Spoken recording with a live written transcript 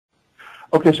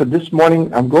Okay, so this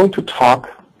morning I'm going to talk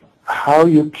how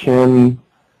you can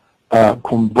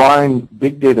combine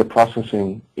big data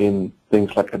processing in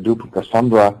things like Hadoop and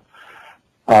Cassandra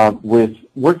with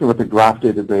working with the graph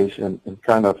database and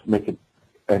kind of make it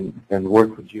and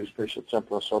work with geospatial,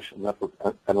 temporal, social network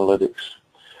analytics.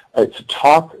 It's a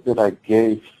talk that I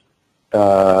gave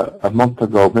a month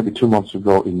ago, maybe 2 months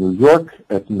ago in New York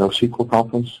at the NoSQL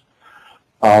conference.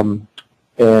 And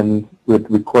we're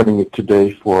recording it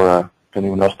today for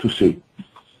anyone else to see.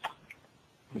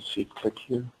 Let's see, click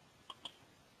here.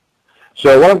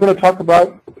 So what I'm going to talk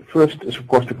about first is, of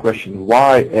course, the question,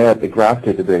 why add a graph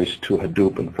database to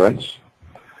Hadoop and friends?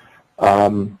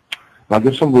 I'll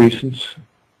give some reasons.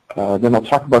 Then I'll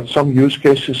talk about some use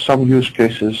cases. Some use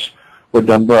cases were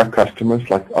done by our customers,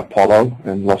 like Apollo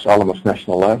and Los Alamos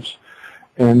National Labs.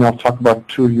 And I'll talk about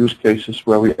 2 use cases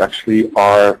where we actually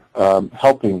are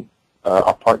helping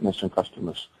our partners and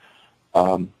customers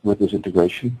with this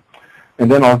integration. And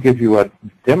then I'll give you a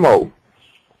demo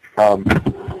of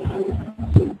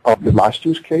the last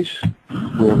use case,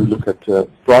 where we look at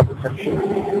fraud detection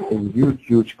in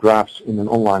huge graphs in an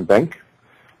online bank.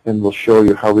 And we'll show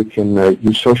you how we can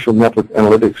use social network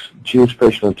analytics,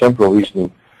 geospatial and temporal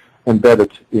reasoning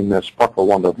embedded in SPARQL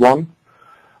 1.1.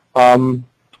 And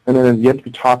then in the end,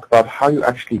 we talk about how you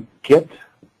actually get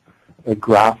a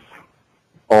graph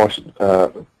or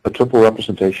a triple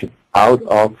representation out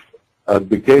of a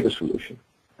big data solution.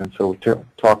 And so we'll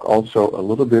talk also a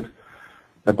little bit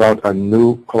about our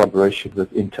new collaboration with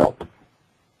Intel.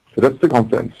 So that's the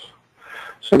contents.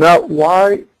 So now,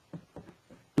 why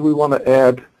do we want to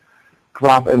add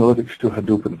graph analytics to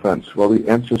Hadoop and friends? Well, the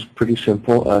answer is pretty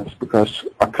simple. It's because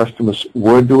our customers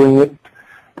were doing it,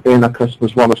 and our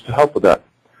customers want us to help with that.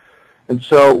 And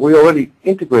so we already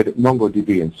integrated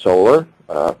MongoDB and Solr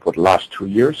for the last 2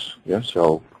 years. Yeah,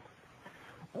 so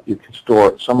you can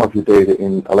store some of your data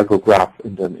in AllegroGraph,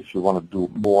 and then if you want to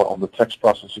do more on the text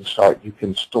processing side, you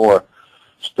can store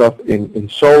stuff in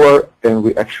Solr, and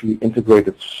we actually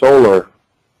integrated Solr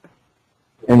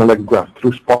and AllegroGraph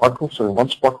through SPARQL. So in one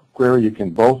SPARQL query, you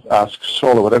can both ask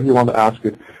Solr whatever you want to ask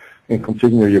it and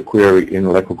configure your query in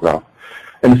AllegroGraph.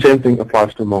 And the same thing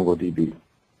applies to MongoDB.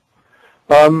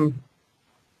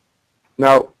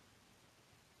 Now,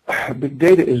 big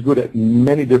data is good at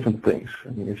many different things. I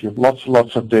mean, if you have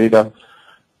lots of data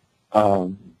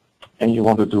and you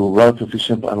want to do relatively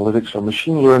simple analytics or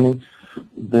machine learning,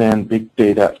 then big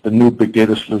data, the new big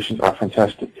data solutions are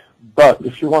fantastic. But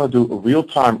if you want to do a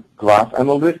real-time graph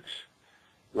analytics,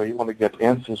 where you want to get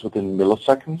answers within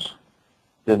milliseconds,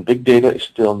 then big data is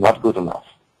still not good enough.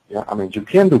 Yeah, I mean, you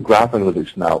can do graph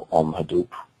analytics now on Hadoop,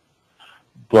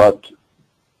 but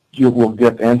you will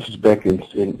get answers back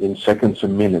in seconds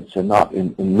and minutes and not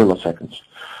in milliseconds.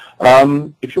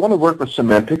 If you want to work with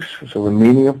semantics, so the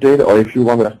meaning of data, or if you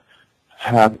want to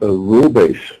have a rule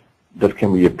base that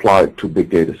can be applied to big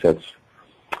data sets,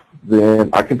 then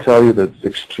I can tell you that it's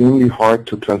extremely hard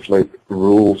to translate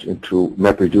rules into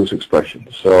MapReduce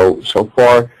expressions. So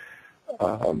far,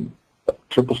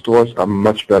 triple stores are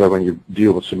much better when you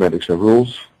deal with semantics and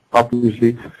rules,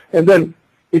 obviously. And then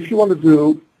if you want to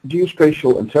do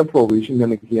geospatial and temporal reasoning,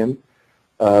 then again,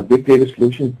 big data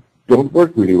solutions don't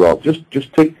work really well. Just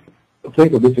think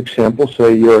of this example.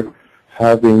 Say you're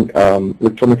having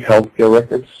electronic healthcare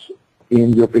records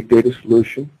in your big data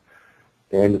solution,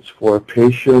 and it's for a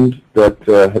patient that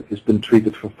has been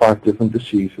treated for 5 different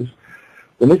diseases.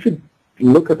 Then if you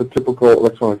look at the typical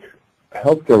electronic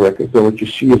healthcare records, then what you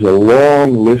see is a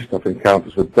long list of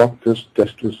encounters with doctors,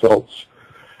 test results,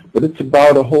 but it's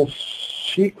about a whole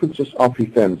sequences of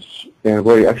events, and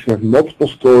where you actually have multiple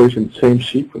stories in the same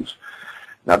sequence.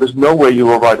 Now, there's no way you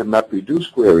will write a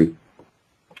MapReduce query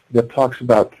that talks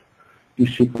about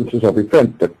these sequences of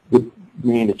events. That would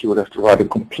mean that you would have to write a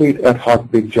complete ad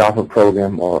hoc big Java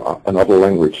program or another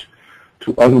language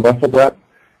to unravel that,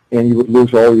 and you would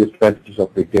lose all the advantages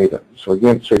of big data. So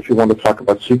again, if you want to talk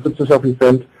about sequences of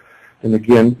events, then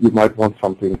again, you might want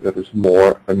something that is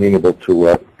more amenable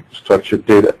to structured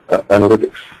data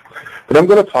analytics. But I'm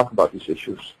going to talk about these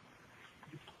issues.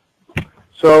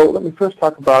 So let me first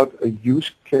talk about a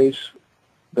use case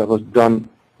that was done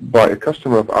by a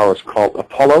customer of ours called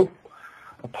Apollo.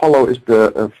 Apollo is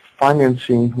the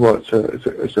financing, well,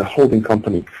 it's a holding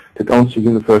company that owns the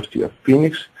University of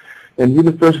Phoenix. And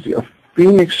University of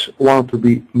Phoenix wanted to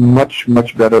be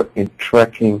much better in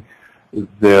tracking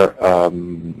their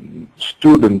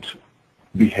student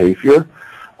behavior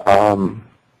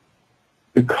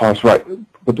because, right,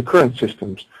 with the current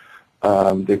systems,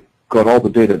 they got all the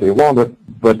data they wanted,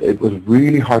 but it was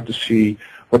really hard to see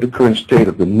what the current state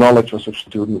of the knowledge was of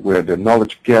students, where their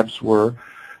knowledge gaps were.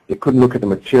 they couldn't look at the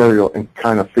material and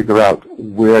kind of figure out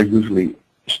where usually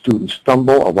students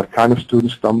stumble or what kind of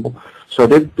students stumble. So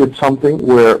they did something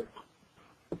where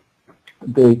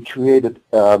they created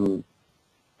a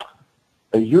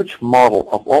huge model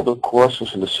of all the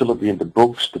courses and the syllabi and the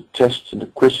books, the tests and the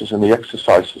quizzes and the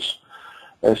exercises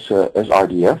as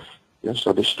RDF. Yeah,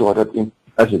 so they stored it in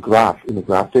as a graph in the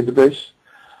graph database.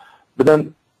 But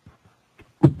then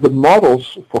the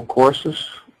models for courses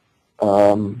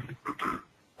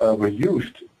were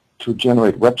used to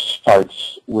generate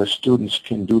websites where students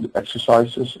can do the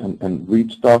exercises and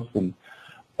read stuff and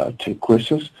take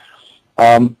quizzes.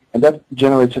 And that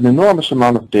generates an enormous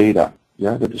amount of data,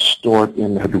 yeah, that is stored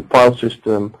in the Hadoop file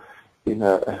system in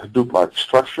a Hadoop-like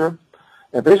structure.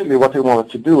 And basically what they wanted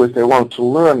to do is they wanted to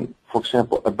learn, for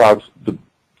example, about the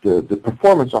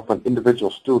performance of an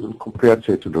individual student compared,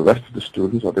 say, to the rest of the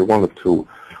students, or they wanted to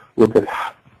look at,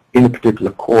 in a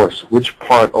particular course, which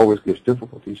part always gives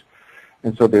difficulties.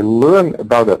 And so they learn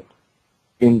about it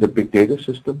in the big data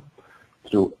system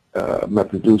through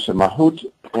MapReduce and Mahout,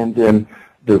 and then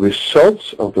the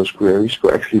results of those queries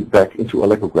go actually back into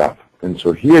AllegroGraph. And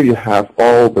so here you have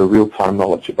all the real-time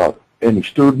knowledge about any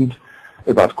student,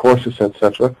 about courses,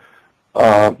 etc.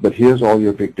 But here's all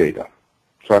your big data.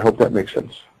 So I hope that makes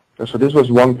sense. And so this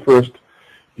was one first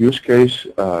use case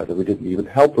that we didn't even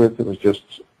help with. It was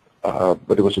just,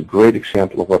 but it was a great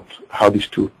example of how these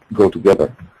two go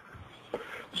together.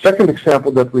 The second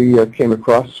example that we came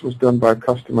across was done by a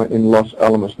customer in Los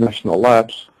Alamos National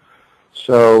Labs.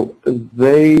 So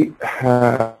they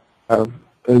have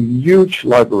a huge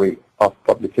library of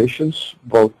publications,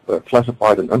 both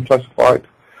classified and unclassified.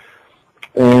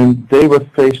 And they were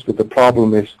faced with the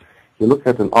problem is you look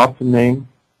at an author name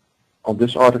on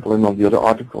this article and on the other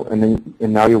article, and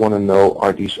now you want to know,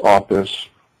 are these authors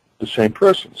the same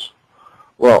persons?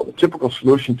 Well, the typical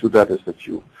solution to that is that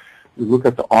you look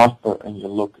at the author and you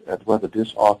look at whether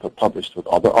this author published with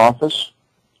other authors.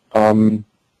 And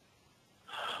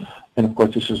of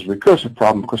course, this is a recursive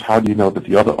problem because how do you know that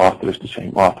the other author is the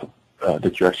same author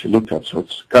that you actually looked at? So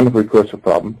it's kind of a recursive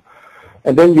problem.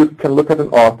 And then you can look at an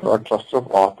author or a cluster of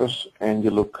authors and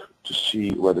you look to see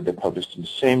whether they published in the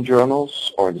same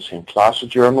journals or in the same class of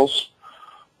journals,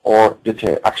 or did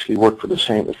they actually work for the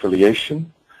same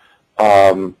affiliation.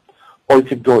 Or you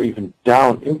could go even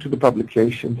down into the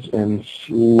publications and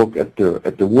look at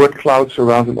the word clouds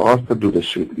around an author. Do they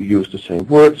use the same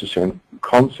words, the same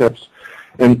concepts?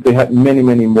 And they had many,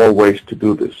 many more ways to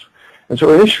do this. And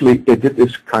so initially they did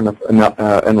this kind of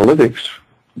analytics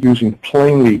using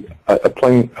plain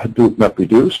Hadoop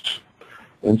MapReduced.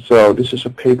 And so this is a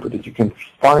paper that you can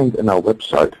find in our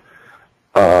website,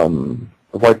 a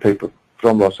white paper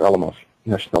from Los Alamos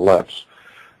National Labs,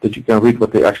 that you can read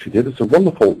what they actually did. It's a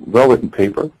wonderful, well-written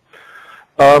paper.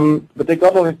 But they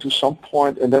got on it to some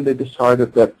point, and then they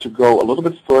decided that to go a little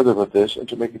bit further with this and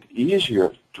to make it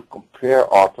easier to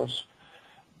compare authors,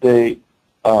 they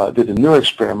did a new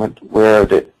experiment where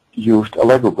they used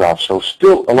AllegroGraph. So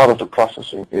still a lot of the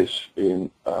processing is in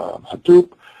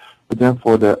Hadoop, but then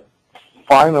for the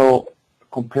final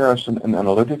comparison and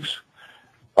analytics,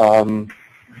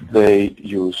 they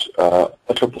use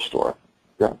a triple store.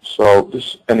 Yeah. So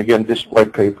this, and again, this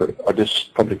white paper or this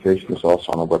publication is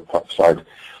also on our website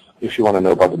if you want to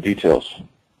know about the details.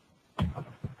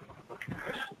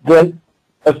 Then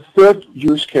a third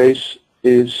use case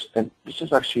is, and this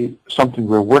is actually something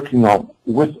we're working on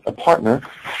with a partner,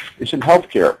 is in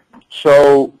healthcare.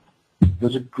 So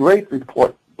there's a great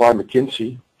report by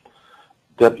McKinsey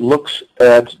that looks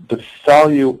at the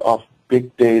value of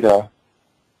big data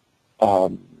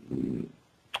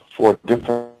for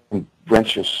different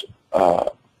branches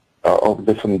or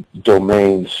different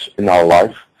domains in our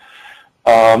life.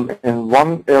 And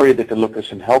one area they can look at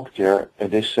is in healthcare,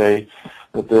 and they say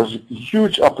that there's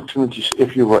huge opportunities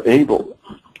if you were able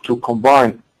to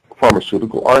combine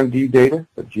pharmaceutical R&D data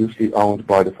that's usually owned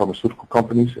by the pharmaceutical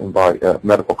companies and by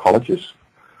medical colleges.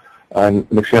 And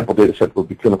an example data set would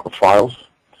be clinical trials.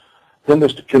 Then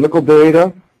there's the clinical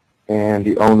data, and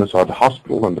the owners are the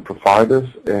hospital and the providers,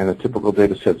 and a typical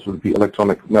data set would be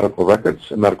electronic medical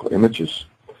records and medical images.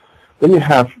 Then you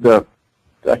have the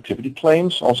activity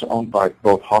claims, also owned by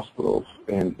both hospitals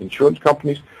and insurance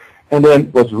companies. And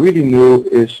then what's really new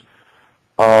is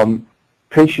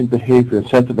patient behavior and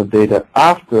sentiment data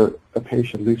after a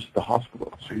patient leaves the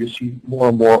hospital. So you see more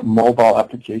and more mobile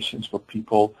applications where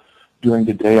people during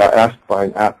the day are asked by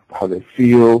an app how they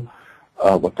feel,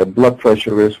 what their blood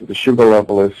pressure is, what the sugar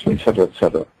level is, etc.,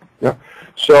 etc. Yeah.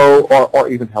 So, or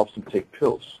even helps them take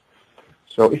pills.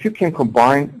 So if you can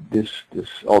combine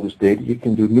all this data, you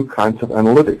can do new kinds of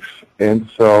analytics. And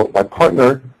so my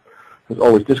partner has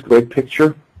always this great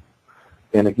picture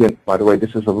And again, by the way,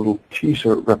 this is a little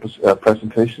teaser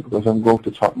presentation because I'm going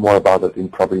to talk more about it in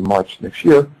probably March next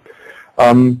year,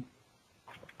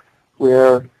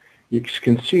 where you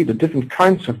can see the different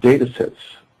kinds of data sets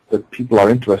that people are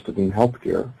interested in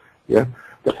healthcare, yeah,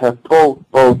 that have both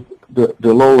the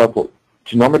low-level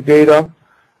genomic data,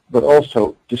 but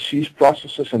also disease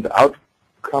processes and the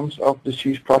outcomes of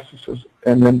disease processes,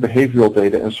 and then behavioral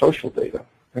data and social data.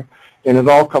 Okay? And it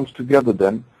all comes together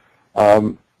then.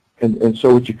 And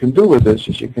so what you can do with this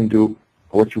is you can do,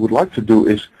 what you would like to do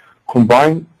is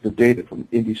combine the data from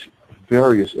in these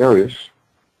various areas.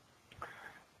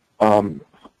 And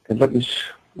let me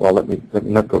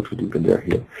not go too deep in there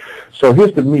here. So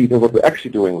here's the meat of what we're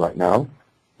actually doing right now,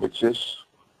 which is,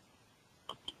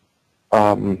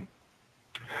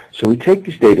 so we take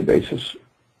these databases,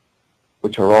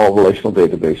 which are all relational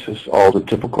databases, all the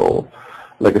typical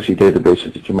legacy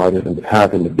databases that you might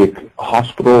have in a big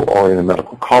hospital or in a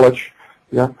medical college,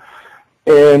 yeah.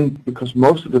 And because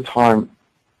most of the time,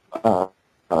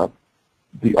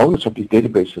 the owners of these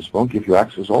databases won't give you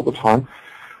access all the time,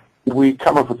 we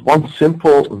come up with one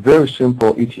simple, very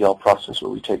simple ETL process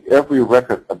where we take every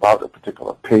record about a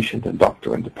particular patient and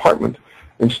doctor and department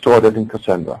and store that in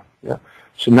Cassandra, yeah.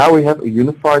 So now we have a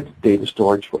unified data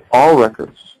storage for all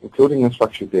records, including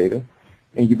unstructured data.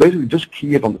 And you basically just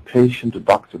key it on the patient, the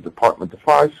doctor, department,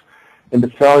 device, and the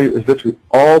value is literally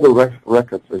all the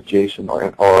records as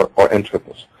JSON or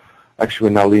N-triples. Actually,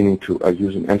 we're now leaning to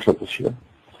using N-triples here.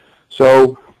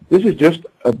 So this is just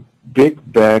a big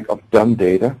bag of done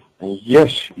data. And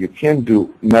yes, you can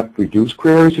do MapReduce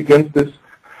queries against this,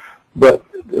 but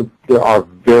there are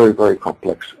very, very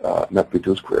complex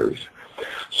MapReduce queries.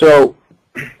 So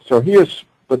here's,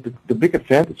 but the big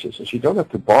advantage is you don't have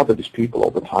to bother these people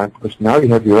all the time because now you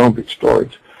have your own big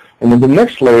storage. And then the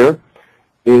next layer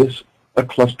is a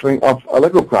clustering of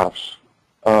AllegroGraphs.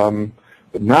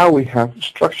 But now we have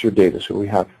structured data, so we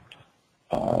have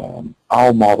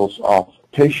our models of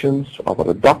patients, of what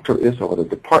a doctor is, of what a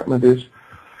department is,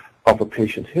 of a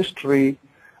patient history,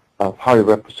 of how you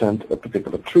represent a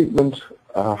particular treatment,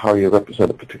 how you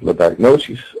represent a particular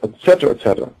diagnosis,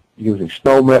 etc., using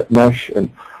SNOMED, mesh,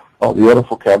 and all the other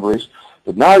vocabularies.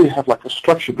 But now you have like a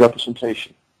structured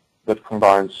representation that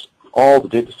combines all the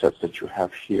data sets that you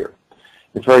have here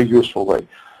in a very useful way.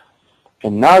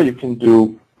 And now you can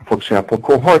do, for example,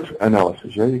 cohort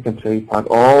analysis. Yeah? You can say you find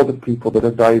all the people that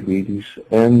have diabetes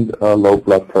and low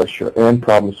blood pressure and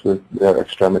problems with their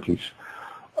extremities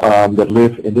that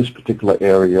live in this particular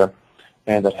area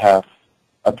and that have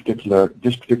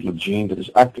this particular gene that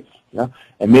is active. Yeah?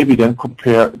 And maybe then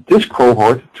compare this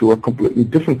cohort to a completely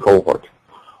different cohort.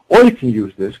 Or you can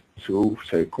use this to,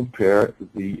 say, compare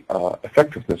the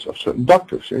effectiveness of certain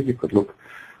doctors. Yeah? You could look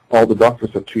all the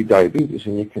doctors that treat diabetes,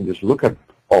 and you can just look at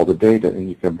all the data, and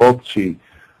you can both see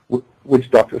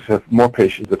which doctors have more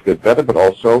patients that get better, but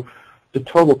also the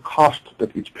total cost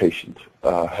that each patient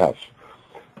has.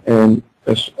 And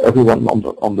as everyone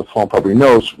on the phone probably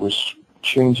knows, we're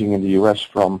changing in the U.S.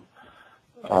 from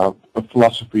a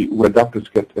philosophy where doctors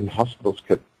and hospitals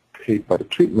get paid by the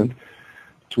treatment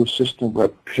to a system where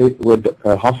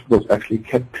hospitals actually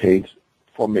get paid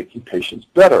for making patients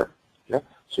better. Yeah?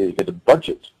 So you get a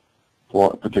budget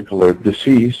for a particular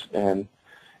disease, and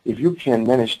if you can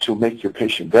manage to make your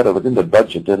patient better within the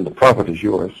budget, then the profit is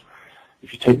yours.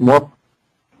 If you take more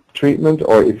treatment,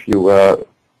 or if you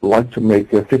like to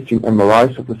make 15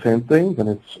 MRIs of the same thing,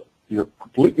 then you're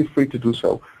completely free to do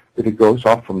so, if it goes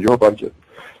off from your budget.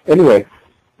 Anyway,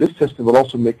 this system will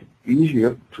also make it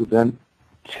easier to then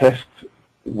test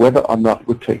whether or not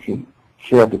we're taking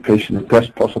care of the patient in the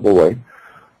best possible way.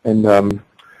 And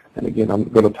again, I'm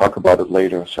going to talk about it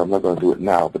later, so I'm not going to do it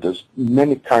now, but there's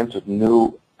many kinds of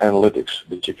new analytics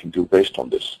that you can do based on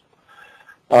this.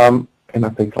 And I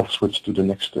think I'll switch to the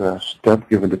next step,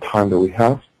 given the time that we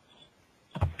have.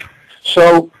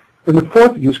 So, in the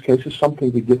fourth use case is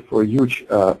something we did for a huge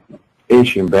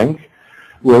Asian bank,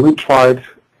 where we tried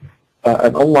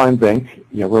an online bank,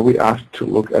 where we asked to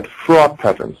look at fraud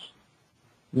patterns.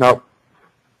 Now,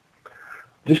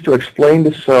 just to explain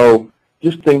this, so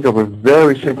just think of a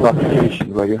very simple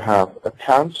application where you have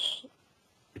accounts,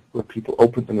 where people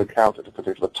opened an account at a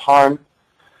particular time,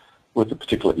 with a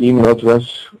particular email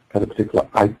address, at a particular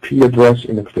IP address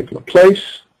in a particular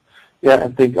place,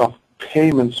 and think of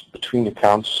payments between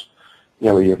accounts,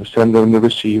 where you have a sender and a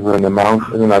receiver, an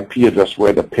amount, and an IP address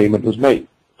where the payment was made.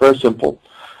 Very simple.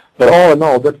 But all in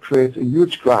all, that creates a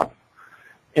huge graph.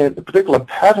 And the particular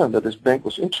pattern that this bank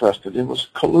was interested in was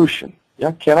collusion.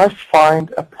 Yeah? Can I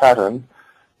find a pattern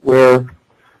where,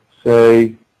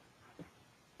 say,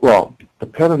 well, the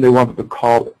pattern they wanted to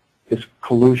call is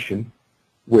collusion,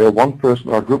 where one person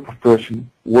or a group of persons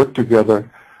work together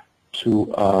to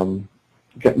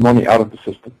get money out of the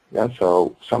system. Yeah,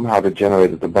 so somehow they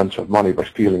generated a bunch of money by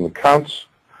stealing accounts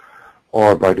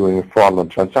or by doing a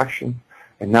fraudulent transaction,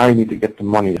 and now you need to get the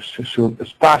money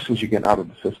as fast as you get out of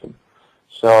the system.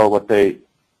 So what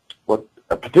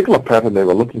a particular pattern they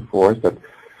were looking for is that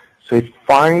they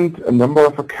find a number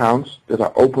of accounts that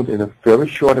are opened in a very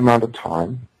short amount of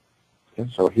time. Okay,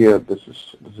 so here, this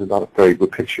is not a very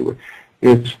good picture.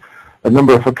 It's a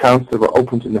number of accounts that were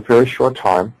opened in a very short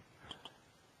time.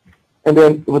 And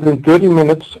then within 30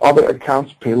 minutes, other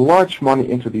accounts pay large money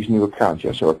into these new accounts.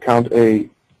 Yeah, so account A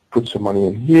puts some money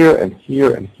in here and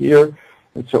here and here.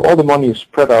 And so all the money is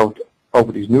spread out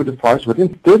over these new devices within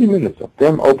 30 minutes of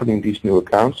them opening these new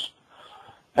accounts.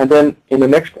 And then in the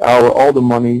next hour, all the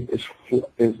money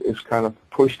is kind of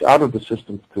pushed out of the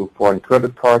system to foreign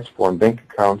credit cards, foreign bank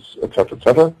accounts, etc.,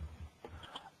 etc.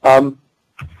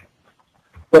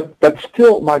 But that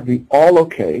still might be all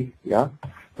okay, yeah.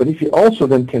 But if you also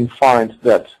then can find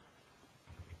that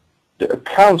the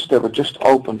accounts that were just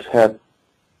opened had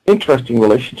interesting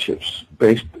relationships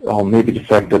based on maybe the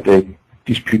fact that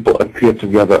these people appear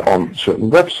together on certain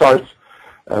websites,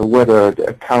 whether the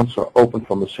accounts are open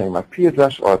from the same IP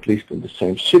address or at least in the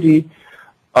same city,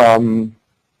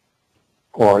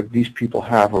 or these people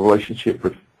have a relationship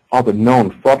with other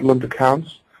known fraudulent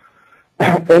accounts.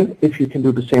 And if you can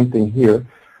do the same thing here,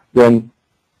 then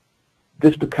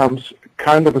this becomes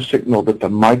kind of a signal that there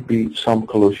might be some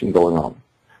collusion going on.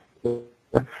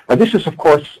 Now this is, of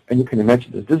course, and you can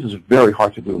imagine this is very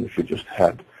hard to do if you just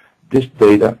had this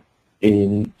data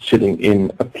sitting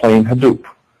in a plain Hadoop,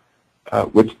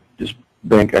 which this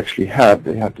bank actually had.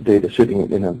 They had the data sitting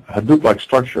in a Hadoop-like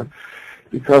structure,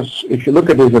 because if you look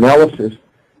at this analysis,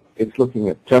 it's looking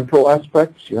at temporal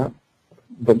aspects, yeah,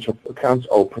 a bunch of accounts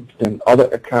opened, then other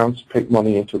accounts paid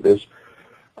money into this,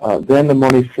 then the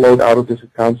money flowed out of these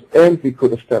accounts, and we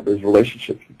could establish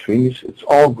relationships between these. It's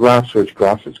all graph search,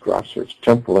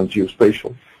 temporal and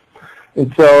geospatial.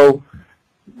 And so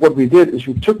what we did is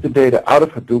we took the data out of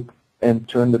Hadoop and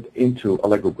turned it into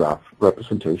AllegroGraph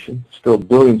representation, still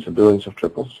billions and billions of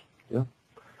triples. Yeah.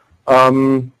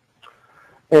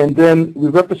 And then we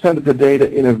represented the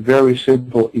data in a very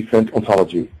simple event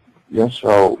ontology. Yeah,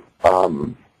 so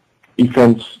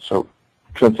events, so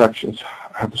transactions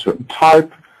have a certain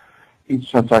type.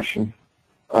 Each transaction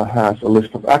has a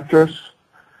list of actors.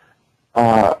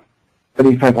 An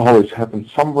event always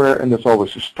happens somewhere, and there's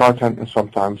always a start time and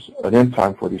sometimes an end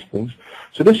time for these things.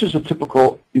 So this is a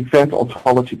typical event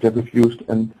ontology that we've used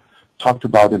and talked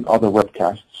about in other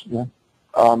webcasts. Yeah.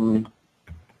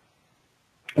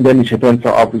 And then these events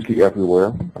are obviously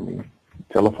everywhere. I mean,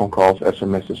 telephone calls,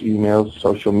 SMSs, emails,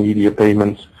 social media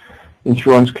payments,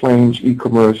 insurance claims,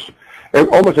 e-commerce.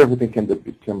 Almost everything can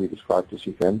be described as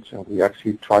events, and we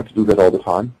actually try to do that all the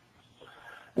time.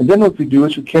 And then what we do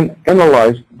is we can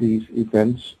analyze these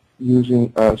events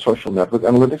using social network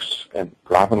analytics and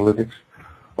graph analytics,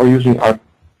 or using our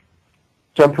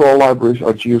temporal libraries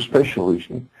or geospatial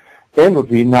reasoning. And what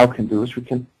we now can do is we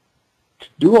can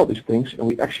do all these things, and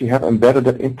we actually have embedded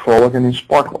that in Prolog and in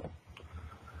SPARQL.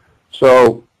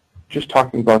 So just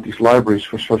talking about these libraries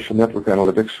for social network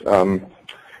analytics,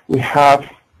 we have,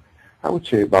 I would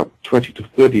say, about 20 to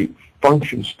 30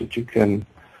 functions that you can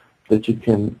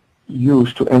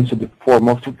use to answer the four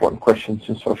most important questions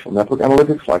in social network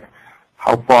analytics, like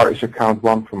how far is account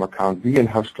 1 from account B and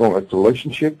how strong is the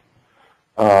relationship.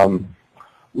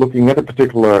 Looking at a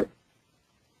particular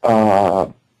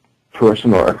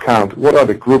person or account, what are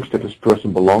the groups that this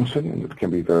person belongs in? And it can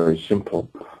be very simple,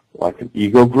 like an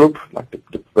ego group, like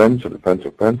the friends or the friends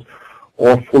of friends,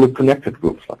 or fully connected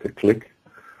groups, like a clique.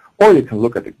 Or you can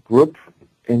look at a group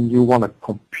and you want to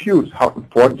compute how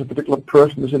important a particular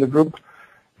person is in a group.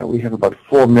 And we have about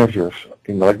 4 measures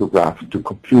in AllegroGraph to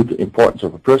compute the importance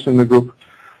of a person in the group.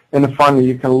 And then finally,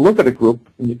 you can look at a group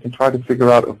and you can try to figure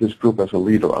out if this group has a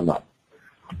leader or not.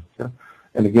 Yeah?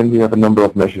 And again, we have a number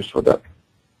of measures for that.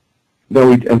 Then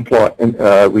we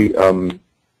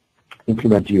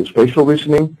implement geospatial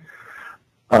reasoning.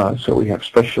 So we have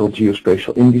special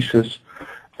geospatial indices.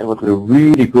 And what we're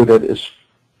really good at is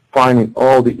finding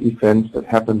all the events that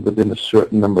happen within a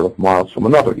certain number of miles from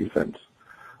another event.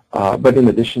 But in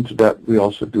addition to that, we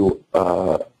also do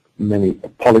many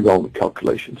polygon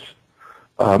calculations.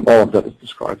 All of that is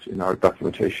described in our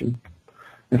documentation.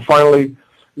 And finally,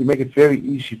 we make it very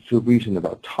easy to reason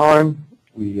about time.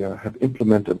 We have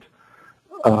implemented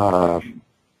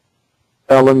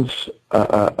Allen's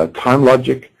time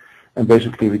logic, and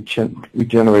basically we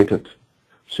generated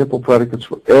simple predicates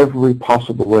for every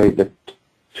possible way that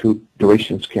two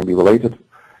durations can be related.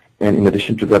 And in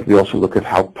addition to that, we also look at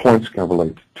how points can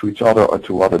relate to each other or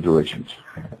to other durations.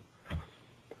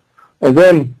 And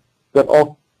then that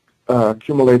all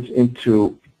accumulates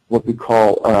into what we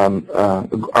call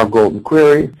our golden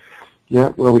query,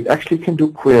 where we actually can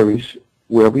do queries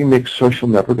where we mix social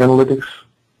network analytics,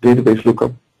 database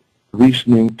lookup,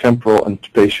 reasoning, temporal, and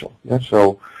spatial.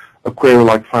 So a query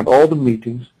like find all the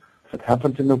meetings that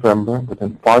happened in November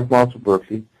within 5 miles of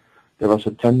Berkeley that was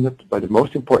attended by the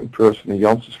most important person in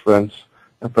Janss's friends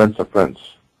and friends of friends.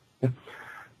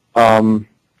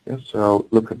 So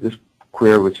look at this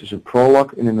query, which is in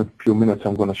Prolog, and in a few minutes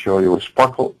I'm going to show you a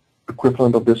SPARQL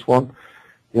equivalent of this one.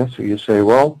 So you say,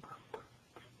 well,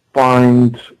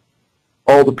 find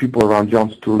all the people around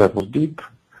Janss 2 levels deep,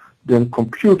 then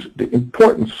compute the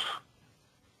importance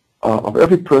of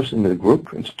every person in the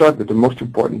group, and start with the most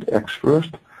important X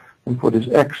first. And for this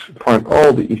X, find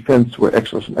all the events where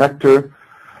X was an actor,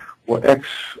 where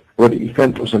the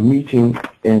event was a meeting,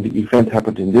 and the event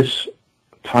happened in this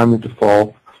time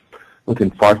interval within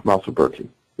 5 miles of Berkeley.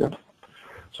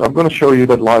 So I'm going to show you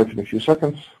that live in a few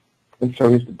seconds. And so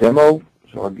here's the demo.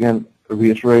 So again,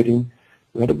 reiterating,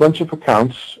 we had a bunch of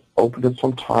accounts opened at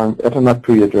some time at an IP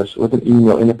address with an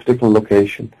email in a particular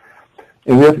location.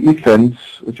 And we have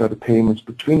events, which are the payments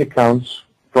between accounts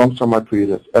from some IP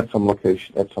address at some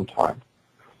location at some time.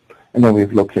 And then we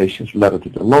have locations,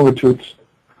 latitude and longitudes.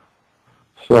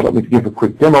 So let me give a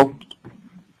quick demo.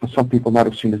 Some people might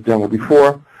have seen this demo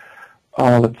before.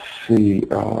 Let's see.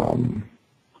 Let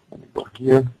me go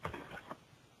here.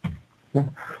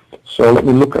 So let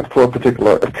me look at for a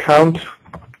particular account.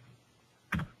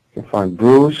 You can find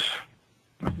Bruce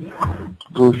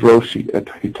Rossi at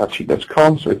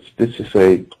Hitachi.com. So this is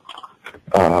an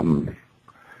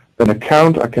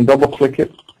account. I can double click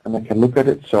it and I can look at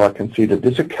it, so I can see that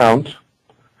this account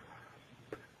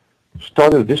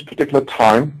started at this particular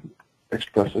time,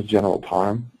 expressed as general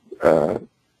time,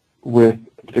 with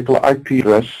a particular IP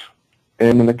address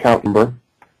and an account number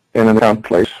and an account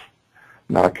place.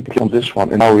 Now I can click on this one,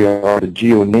 and now we are the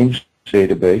geo names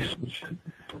database, which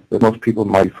most people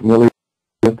might be familiar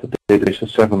with. The database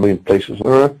has 7 million places on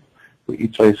Earth, where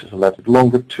each place is a latitude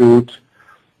longitude.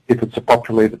 If it's a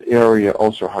populated area,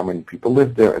 also how many people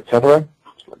live there, etc.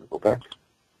 So let me go back.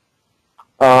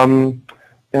 And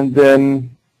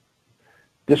then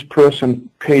this person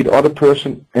paid other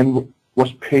person and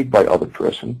was paid by other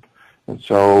person. And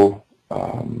so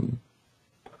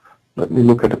let me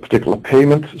look at a particular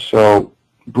payment. So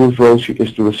Bruce Rossi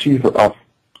is the receiver of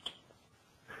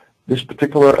this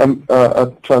particular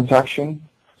transaction.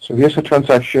 So here's a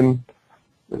transaction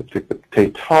with a particular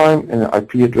date, time, and an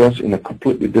IP address in a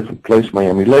completely different place,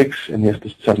 Miami Lakes, and here's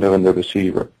the sender and the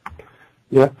receiver.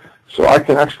 So I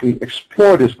can actually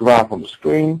explore this graph on the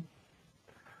screen.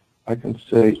 I can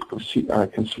say, I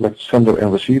can select sender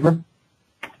and receiver,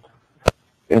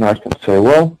 and I can say,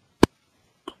 well,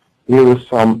 here is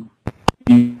some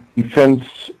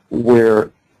events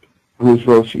where Bruce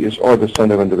Rossi is or the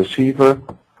sender and the receiver,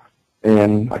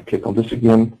 and I click on this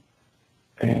again,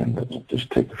 and let's just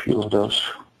take a few of those.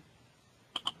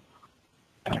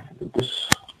 I can do this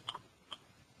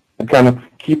and kind of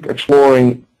keep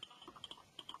exploring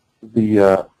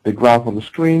the graph on the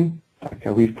screen. I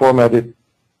can reformat it,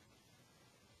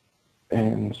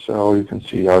 and so you can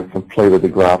see how I can play with the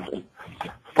graph and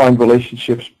find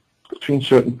relationships between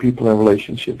certain people and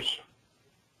relationships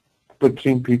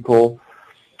between people.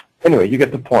 Anyway, you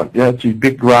get the point. It's a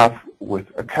big graph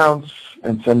with accounts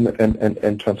and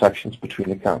transactions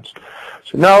between accounts.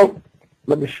 So now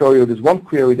let me show you this one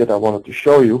query that I wanted to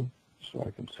show you. So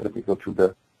I can let me go to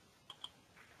the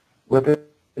web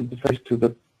interface to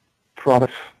the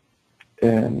product,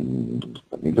 and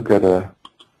let me look at a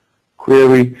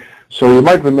query. So you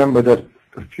might remember that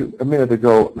a minute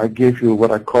ago I gave you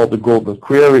what I call the golden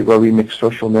query, where we mix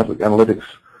social network analytics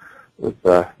with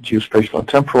geospatial and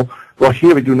temporal. Well,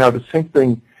 here we do now the same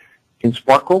thing in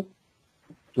SPARQL.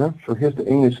 So here's the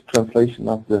English translation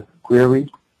of the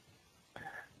query.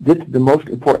 Did the most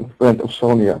important friend of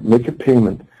Sonia make a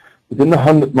payment within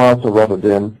 100 miles of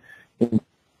Rotterdam in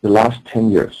the last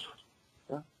 10 years?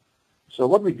 So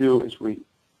what we do is we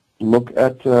look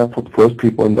at, for the first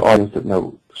people in the audience that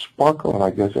know SPARQL, and I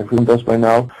guess everyone does by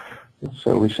now,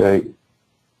 so we say,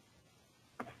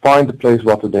 find the place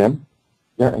Rotterdam,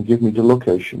 and give me the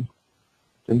location.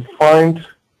 Then find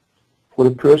for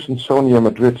the person Sonia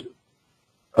Madrid,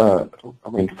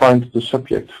 find the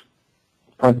subject,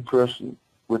 find the person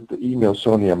with the email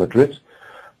Sonia Madrid.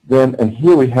 Then, and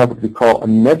here we have what we call a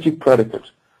magic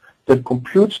predicate that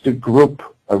computes the group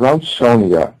around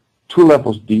Sonia 2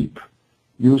 levels deep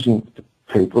using the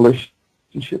paid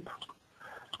relationship.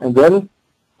 And then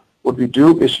what we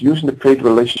do is using the create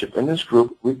relationship in this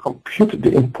group, we compute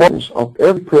the importance of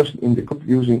every person in the group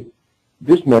using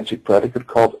this magic predicate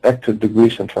called active degree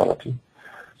centrality.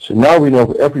 So now we know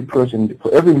for every person,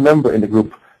 for every member in the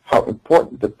group, how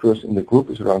important that person in the group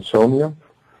is around Sonia.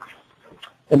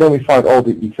 And then we find all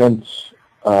the events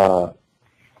for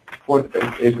a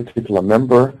particular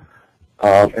member,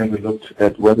 and we looked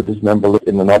at whether this member lived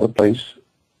in another place.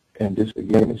 And this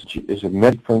again is a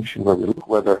magic function where we look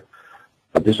whether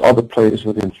this other place is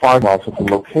within 5 miles of the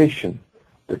location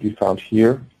that we found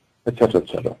here, etc.,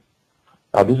 etc.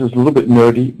 Now this is a little bit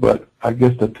nerdy, but I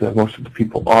guess that most of the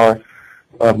people are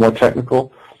more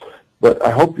technical. But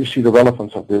I hope you see the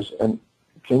relevance of this. And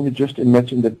can you just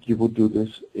imagine that you would do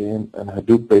this in a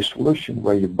Hadoop-based solution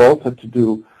where you both have to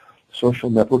do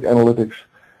social network analytics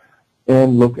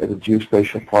and look at the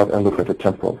geospatial part and look at the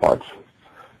temporal parts.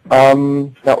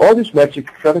 Now all these magic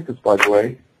predicates, by the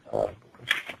way,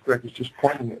 Greg is just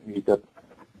pointing at me that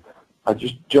I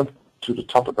just jumped to the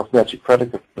topic of magic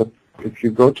predicates, but if you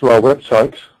go to our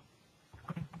website,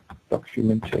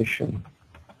 documentation,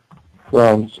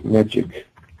 grounds, magic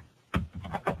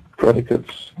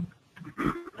predicates,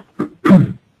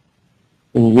 and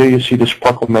here you see the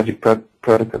SPARQL magic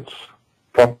predicates,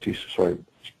 properties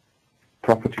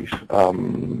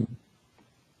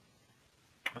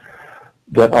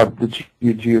that are the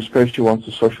geospatial ones,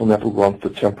 the social network ones, the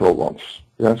temporal ones.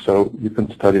 Yeah, so you can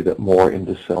study that more in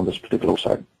this on this particular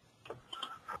site.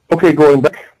 Okay, going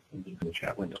back. In the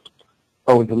chat window.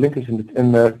 Oh, the link is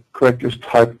in the correct. Just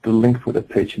type the link for that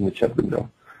page in the chat window,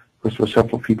 because there were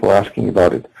several people asking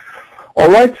about it.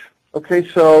 All right. Okay,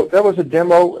 so that was a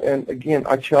demo, and again,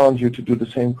 I challenge you to do the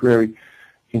same query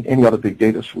in any other big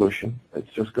data solution.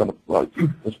 It's just going to, well,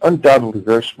 there's undoubtedly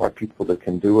very smart people that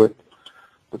can do it.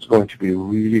 It's going to be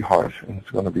really hard, and it's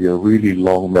going to be a really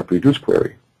long MapReduce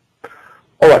query.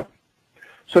 All right.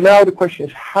 So now the question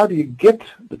is, how do you get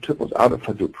the tuples out of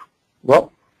Hadoop?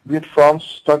 Well, we at France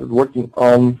started working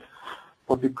on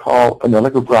what we call an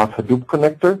AllegroGraph Hadoop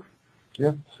connector.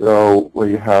 Yeah. So where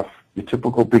you have your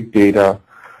typical big data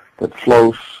that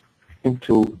flows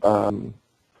into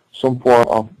some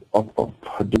form of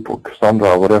Hadoop or Cassandra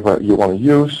or whatever you want to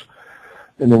use.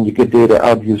 And then you get data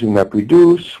out using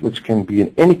MapReduce, which can be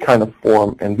in any kind of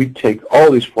form. And we take all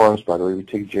these forms, by the way. We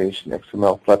take JSON,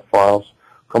 XML, flat files,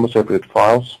 comma-separated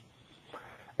files,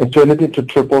 and turn it into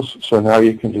triples. So now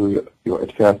you can do your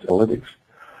advanced analytics.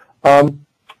 And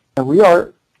we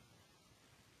are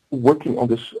working on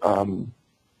this Hadoop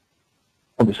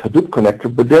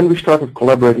connector. But then we started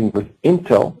collaborating with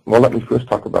Intel. Well, let me first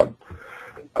talk about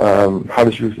how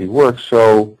this usually works.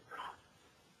 So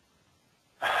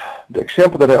the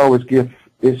example that I always give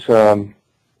is from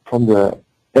the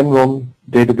Enron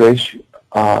database.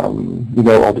 You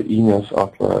know all the emails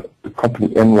of the company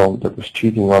Enron that was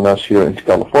cheating on us here in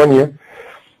California.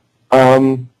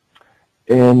 And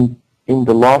in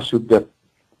the lawsuit that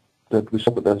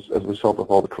resulted as a result of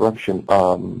all the corruption,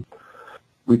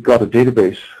 we got a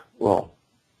database, well,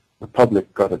 the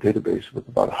public got a database with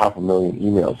about 500,000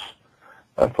 emails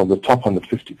from the top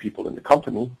 150 people in the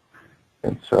company.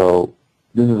 And so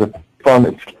this is a fun,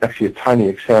 it's actually a tiny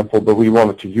example, but we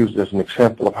wanted to use this as an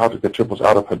example of how to get triples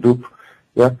out of Hadoop.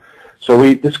 Yeah. So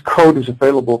this code is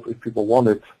available if people want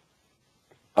it.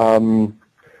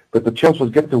 But the challenge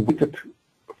was get the widget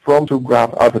from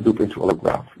GRUFF out of Hadoop into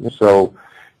AllegroGraph. Yeah? So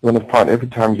you want to find every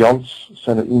time Jans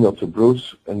sent an email to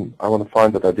Bruce, and I want to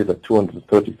find that I did it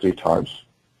 233 times.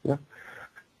 Yeah.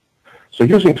 So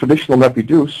using traditional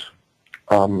MapReduce,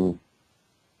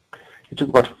 it took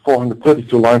about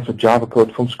 432 lines of Java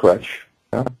code from scratch.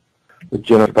 Yeah? It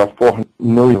generated about 400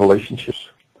 million relationships.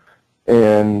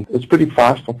 And it's pretty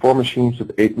fast on 4 machines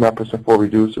with 8 mappers and 4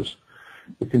 reducers.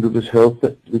 We can do this whole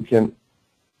thing. We can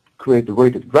create the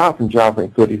weighted graph in Java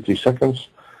in 33 seconds.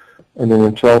 And then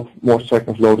in 12 more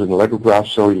seconds load in AllegroGraph,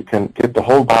 so you can get the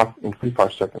whole graph in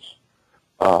 35 seconds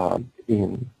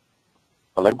in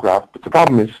AllegroGraph. But the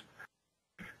problem is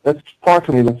that's far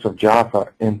too many lines of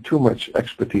Java and too much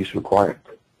expertise required.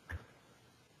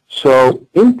 So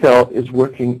Intel is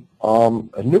working on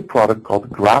a new product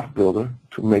called Graph Builder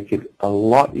to make it a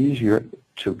lot easier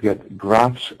to get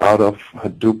graphs out of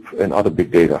Hadoop and other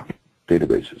big data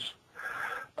databases.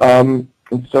 And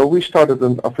so we started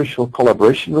an official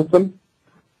collaboration with them,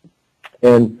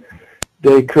 and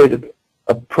they created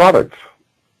a product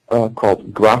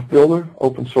called Graph Builder,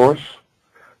 open source.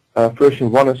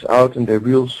 Version 1 is out, and they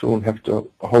real soon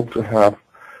hope to have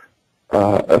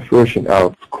a version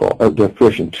out called the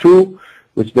version 2,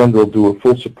 which then will do a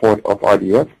full support of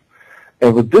RDF.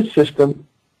 And with this system,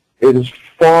 it is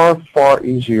far, far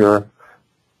easier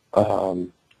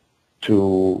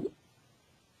to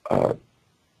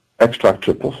extract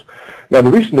triples. Now,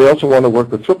 the reason they also want to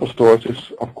work with triple stores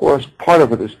is, of course, part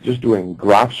of it is just doing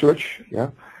graph search, yeah.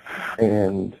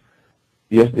 And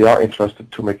yes, they are interested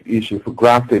to make it easier for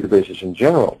graph databases in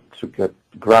general to get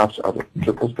graphs out of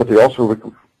triples, but they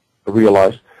also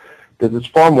realize that it's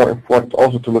far more important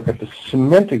also to look at the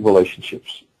semantic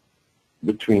relationships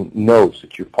between nodes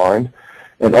that you find,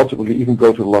 and ultimately even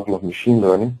go to the level of machine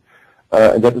learning.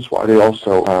 And that is why they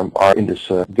also are in this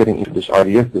getting into this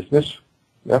RDF business.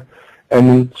 Yeah.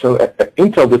 And so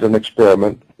Intel did an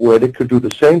experiment where they could do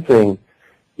the same thing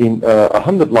in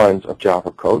 100 lines of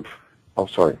Java code. Oh,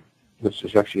 sorry. This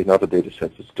is actually another data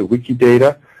set. It's the wiki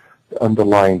data, the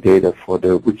underlying data for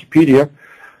the Wikipedia.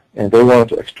 And they wanted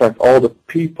to extract all the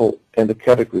people and the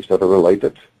categories that are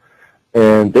related.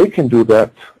 And they can do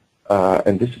that,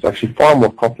 and this is actually far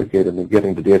more complicated than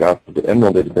getting the data out of the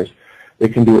Enron database. They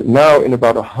can do it now in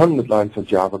about 100 lines of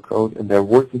Java code, and they're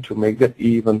working to make that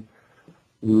even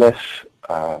less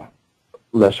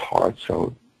hard.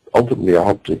 So ultimately, I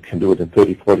hope they can do it in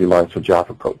 30, 40 lines of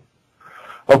Java code.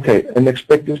 Okay, and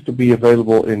expect this to be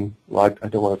available in, like, I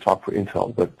don't want to talk for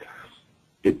Intel, but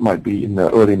it might be in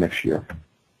early next year.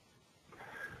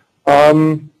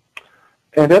 And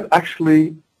that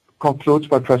actually concludes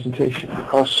my presentation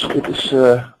because it is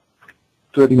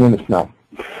 30 minutes now.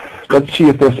 Let's see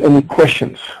if there's any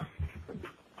questions.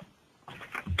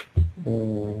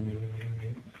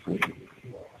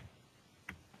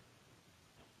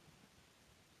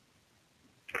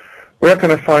 Where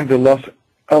can I find the Los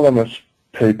Alamos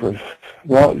papers?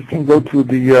 Well, you can go to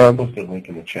the Post the link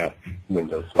in the chat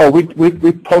window. Oh,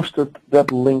 we posted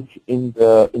that link in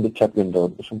the chat window.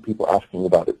 There's some people asking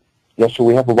about it. Yeah, so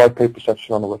we have a white paper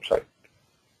section on the website.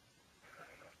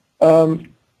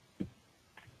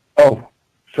 Oh,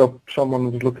 so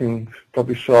someone was looking,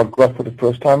 probably saw GRUFF for the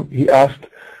first time. He asked,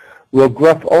 will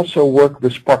GRUFF also work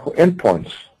with SPARQL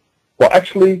endpoints? Well,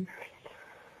 actually,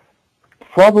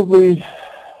 probably,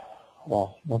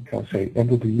 well, what can I say,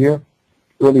 end of the year,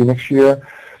 early next year,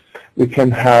 we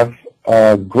can have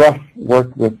GRUFF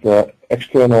work with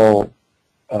external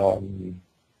SPARQL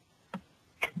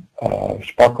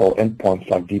endpoints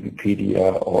like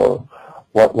DBpedia or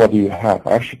what do you have?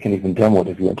 I actually can even demo it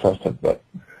if you're interested, but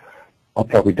I'll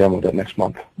probably demo that next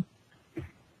month.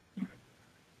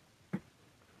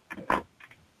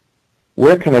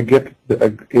 Where can I get the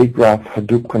AllegroGraph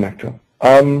Hadoop connector?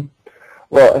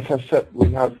 Well, as I said, we're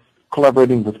now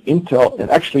collaborating with Intel,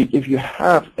 and actually, if you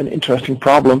have an interesting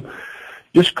problem,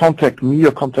 just contact me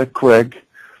or contact Craig,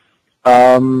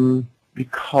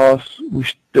 because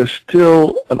there's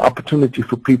still an opportunity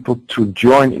for people to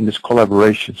join in this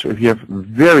collaboration. So if you have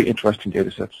very interesting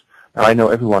data sets, and I know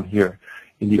everyone here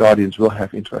in the audience will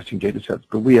have interesting data sets,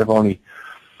 but we have only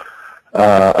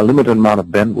a limited amount of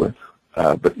bandwidth.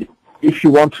 But if you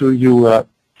want to,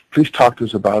 please talk to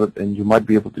us about it, and you might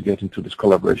be able to get into this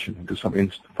collaboration and do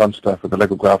some fun stuff with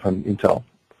AllegroGraph and Intel.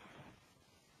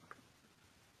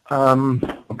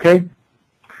 Okay.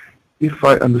 If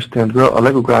I understand well,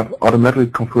 AllegroGraph automatically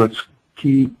converts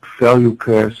key value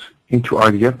pairs into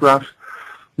RDF graphs?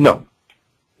 No,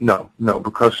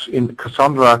 because in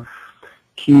Cassandra,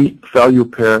 key value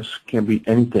pairs can be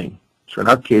anything. So in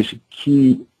our case,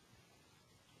 key,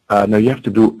 now you have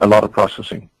to do a lot of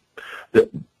processing.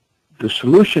 The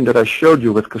solution that I showed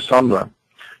you with Cassandra,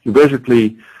 you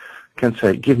basically can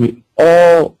say, give me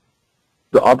all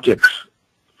the objects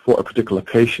for a particular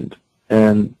patient,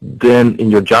 and then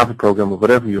in your Java program or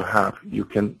whatever you have, you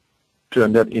can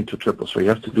turn that into triples. So you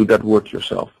have to do that work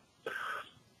yourself.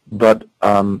 But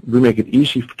we make it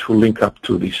easy to link up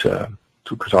to these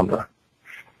to Cassandra.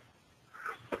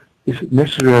 Is it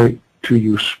necessary to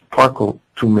use SPARQL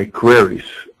to make queries?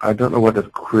 I don't know what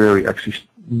that query actually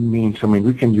means. I mean,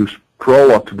 we can use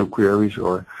Prolog to do queries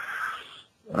or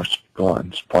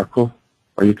SPARQL,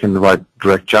 or you can write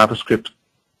direct JavaScript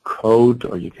code,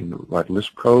 or you can write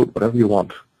Lisp code, whatever you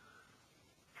want.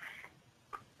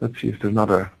 Let's see if there's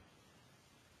another.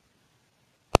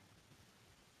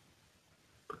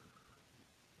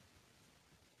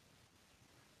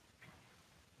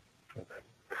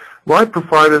 Why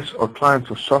providers or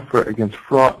clients of software against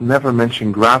fraud never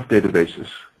mention graph databases?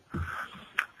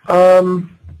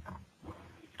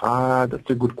 That's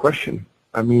a good question.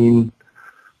 I mean,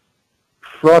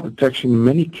 fraud detection in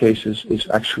many cases is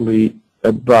actually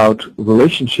about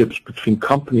relationships between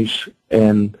companies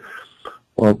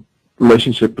or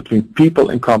relationship between people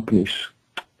and companies.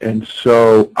 And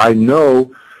so I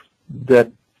know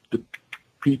that the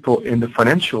people in the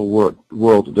financial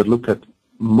world that look at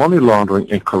money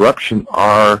laundering and corruption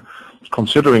are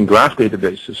considering graph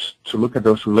databases to look at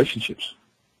those relationships.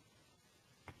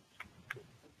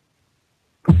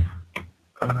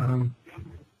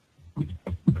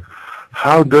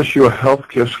 How does your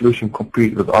healthcare solution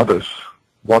compete with others?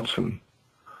 Watson.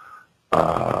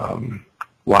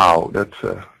 Wow, that's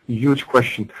a huge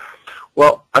question.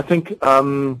 Well, I think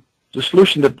the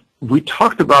solution that we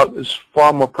talked about is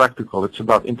far more practical. It's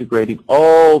about integrating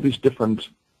all these different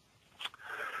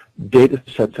data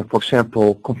sets and, for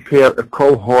example, compare a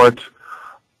cohort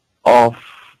of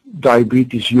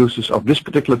diabetes users of this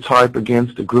particular type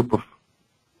against a group of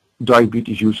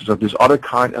diabetes users of this other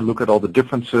kind and look at all the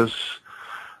differences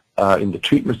in the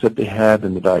treatments that they had,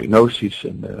 in the diagnoses,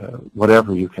 and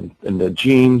whatever you can, in the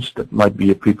genes that might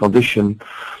be a precondition.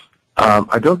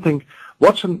 I don't think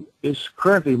Watson is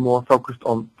currently more focused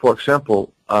on, for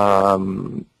example,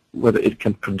 whether it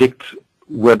can predict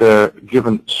whether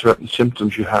given certain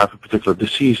symptoms you have a particular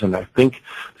disease. And I think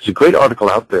there's a great article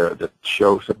out there that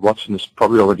shows that Watson is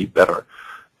probably already better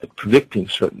at predicting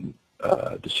certain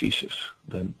diseases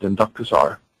than doctors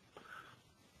are.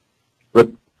 But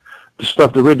the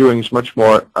stuff that we're doing is much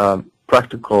more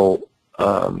practical,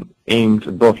 aimed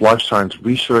at both life science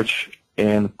research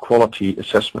and quality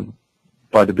assessment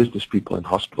by the business people in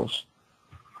hospitals.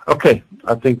 Okay,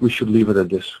 I think we should leave it at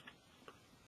this.